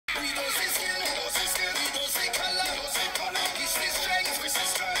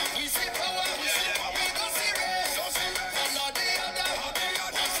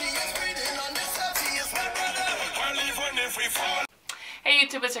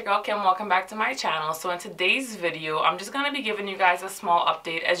your girl Kim. Welcome back to my channel. So in today's video, I'm just going to be giving you guys a small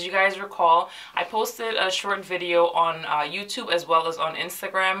update. As you guys recall, I posted a short video on YouTube as well as on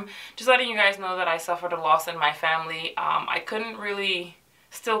Instagram, just letting you guys know that I suffered a loss in my family.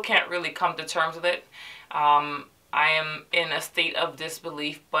 Still can't really come to terms with it. I am in a state of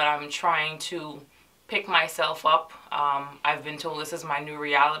disbelief, but I'm trying to pick myself up. I've been told this is my new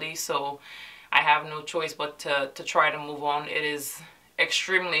reality, so I have no choice but to try to move on. It is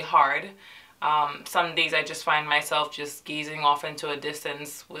extremely hard. Some days I just find myself just gazing off into a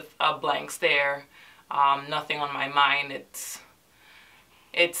distance with a blank stare, nothing on my mind.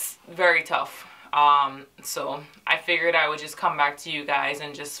 It's very tough. So I figured I would just come back to you guys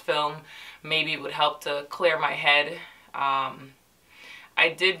and just film. Maybe it would help to clear my head. I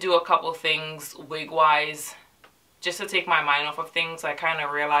did do a couple things wig-wise just to take my mind off of things. I kind of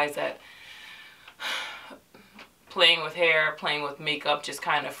realized that playing with hair, playing with makeup just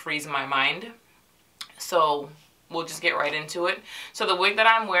kind of frees my mind. So we'll just get right into it. So the wig that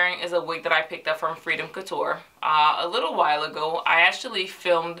I'm wearing is a wig that I picked up from Freedom Couture. A little while ago, I actually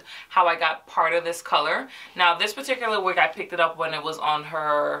filmed how I got part of this color. Now this particular wig, I picked it up when it was on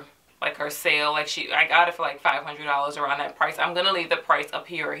her sale. I got it for like $500 around that price. I'm gonna leave the price up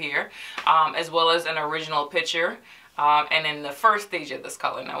here or here, as well as an original picture. And in the first stage of this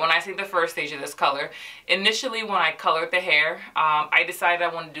color. Now when I say the first stage of this color, initially when I colored the hair, I decided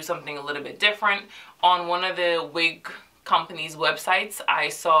I wanted to do something a little bit different. On one of the wig company's websites, I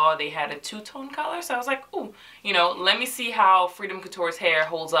saw they had a two-tone color, so I was like, ooh, you know, let me see how Freedom Couture's hair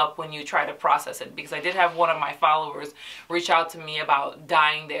holds up when you try to process it, because I did have one of my followers reach out to me about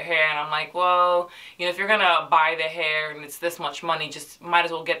dyeing their hair, and I'm like, well, you know, if you're gonna buy the hair and it's this much money, just might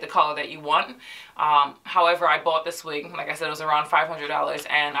as well get the color that you want. However, I bought this wig, like I said, it was around $500,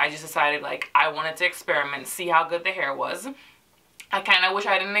 and I just decided, like, I wanted to experiment, see how good the hair was. I kind of wish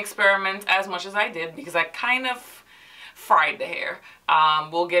I didn't experiment as much as I did, because I kind of fried the hair.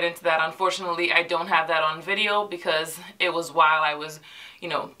 We'll get into that. Unfortunately, I don't have that on video because it was while I was, you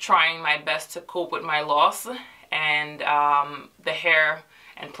know, trying my best to cope with my loss, and the hair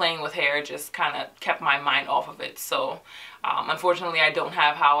and playing with hair just kind of kept my mind off of it. So unfortunately, I don't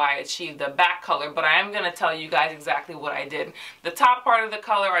have how I achieved the back color, but I am going to tell you guys exactly what I did. The top part of the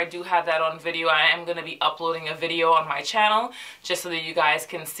color, I do have that on video. I am going to be uploading a video on my channel just so that you guys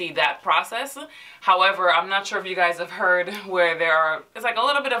can see that process. However, I'm not sure if you guys have heard where it's like a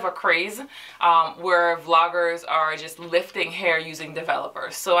little bit of a craze where vloggers are just lifting hair using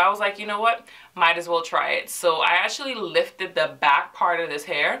developers. So I was like, you know what? Might as well try it. So I actually lifted the back part of this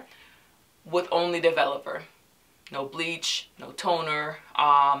hair with only developer. No bleach, no toner.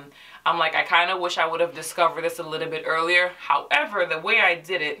 I'm like, I kind of wish I would have discovered this a little bit earlier. However, the way I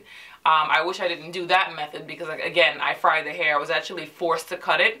did it, I wish I didn't do that method, because, like, again, I fried the hair. I was actually forced to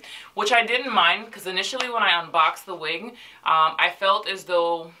cut it, which I didn't mind, because initially when I unboxed the wig, I felt as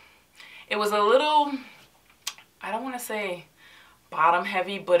though it was a little, I don't want to say bottom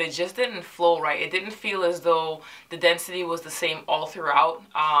heavy, but it just didn't flow right. It didn't feel as though the density was the same all throughout.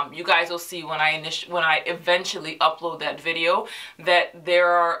 You guys will see when I eventually upload that video that there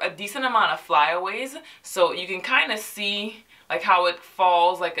are a decent amount of flyaways, so you can kind of see like how it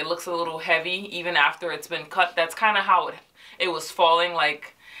falls, like it looks a little heavy even after it's been cut. That's kind of how it was falling.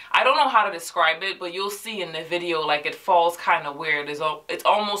 Like, I don't know how to describe it, but you'll see in the video, like, it falls kind of weird. It's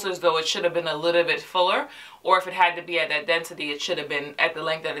almost as though it should have been a little bit fuller, or if it had to be at that density, it should have been at the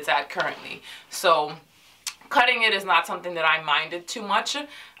length that it's at currently. So cutting it is not something that I minded too much,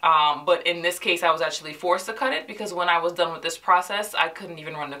 but in this case I was actually forced to cut it, because when I was done with this process, I couldn't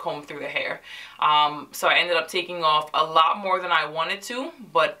even run the comb through the hair. So I ended up taking off a lot more than I wanted to,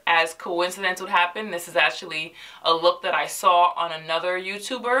 but as coincidence would happen, this is actually a look that I saw on another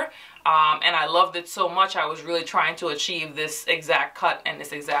YouTuber, and I loved it so much I was really trying to achieve this exact cut and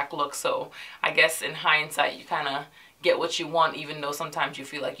this exact look. So I guess in hindsight, you kind of get what you want, even though sometimes you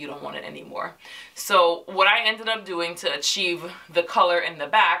feel like you don't want it anymore. So what I ended up doing to achieve the color in the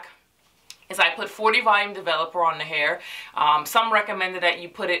back is I put 40 volume developer on the hair. Some recommended that you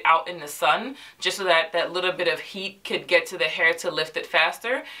put it out in the sun just so that that little bit of heat could get to the hair to lift it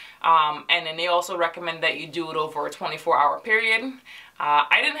faster. And then they also recommend that you do it over a 24-hour period.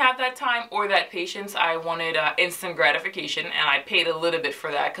 I didn't have that time or that patience. I wanted instant gratification, and I paid a little bit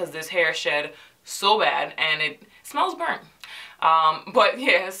for that because this hair shed so bad and it smells burnt. But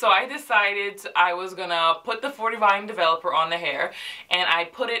yeah, so I decided I was gonna put the 40 volume developer on the hair, and I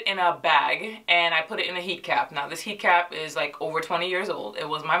put it in a bag and I put it in a heat cap. Now this heat cap is like over 20 years old. It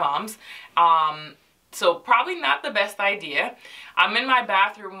was my mom's. So probably not the best idea. I'm in my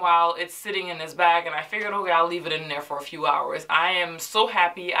bathroom while it's sitting in this bag, and I figured, okay, I'll leave it in there for a few hours. I am so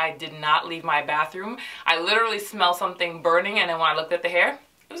happy I did not leave my bathroom. I literally smelled something burning, and then when I looked at the hair,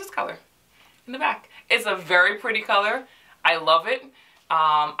 it was this color in the back. It's a very pretty color. I love it.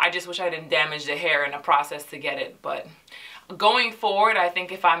 I just wish I didn't damage the hair in the process to get it. But going forward, I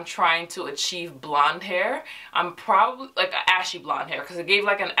think if I'm trying to achieve blonde hair, I'm probably like an ashy blonde hair, because it gave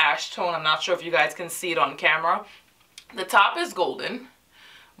like an ash tone. I'm not sure if you guys can see it on camera. The top is golden,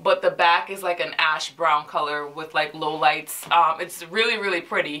 but the back is like an ash brown color with like low lights. It's really, really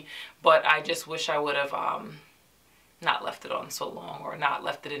pretty, but I just wish I would have not left it on so long, or not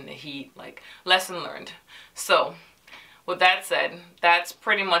left it in the heat. Like, lesson learned. So with that said, that's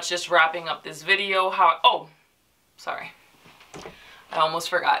pretty much just wrapping up this video. Oh, sorry, I almost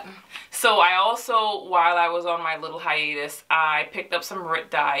forgot. So I also, while I was on my little hiatus, I picked up some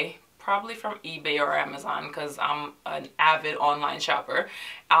RIT dye, probably from eBay or Amazon, because I'm an avid online shopper,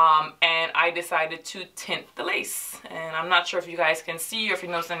 and I decided to tint the lace. And I'm not sure if you guys can see, or if you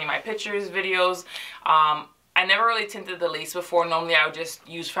noticed any of my pictures, videos. I never really tinted the lace before. Normally I would just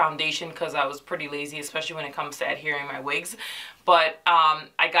use foundation because I was pretty lazy, especially when it comes to adhering my wigs. But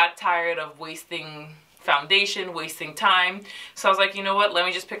I got tired of wasting foundation, wasting time. So I was like, you know what, let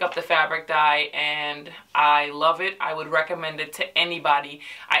me just pick up the fabric dye, and I love it. I would recommend it to anybody.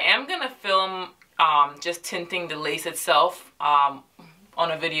 I am gonna film just tinting the lace itself on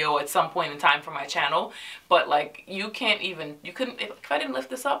a video at some point in time for my channel. But like, you couldn't, if I didn't lift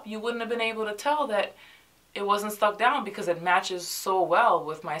this up, you wouldn't have been able to tell that it wasn't stuck down, because it matches so well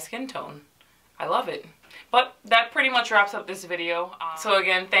with my skin tone. I love it. But that pretty much wraps up this video. So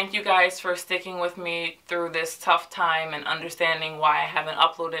again, thank you guys for sticking with me through this tough time and understanding why I haven't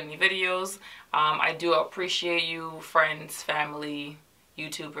uploaded any videos. I do appreciate you, friends, family,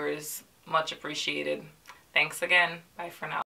 YouTubers. Much appreciated. Thanks again. Bye for now.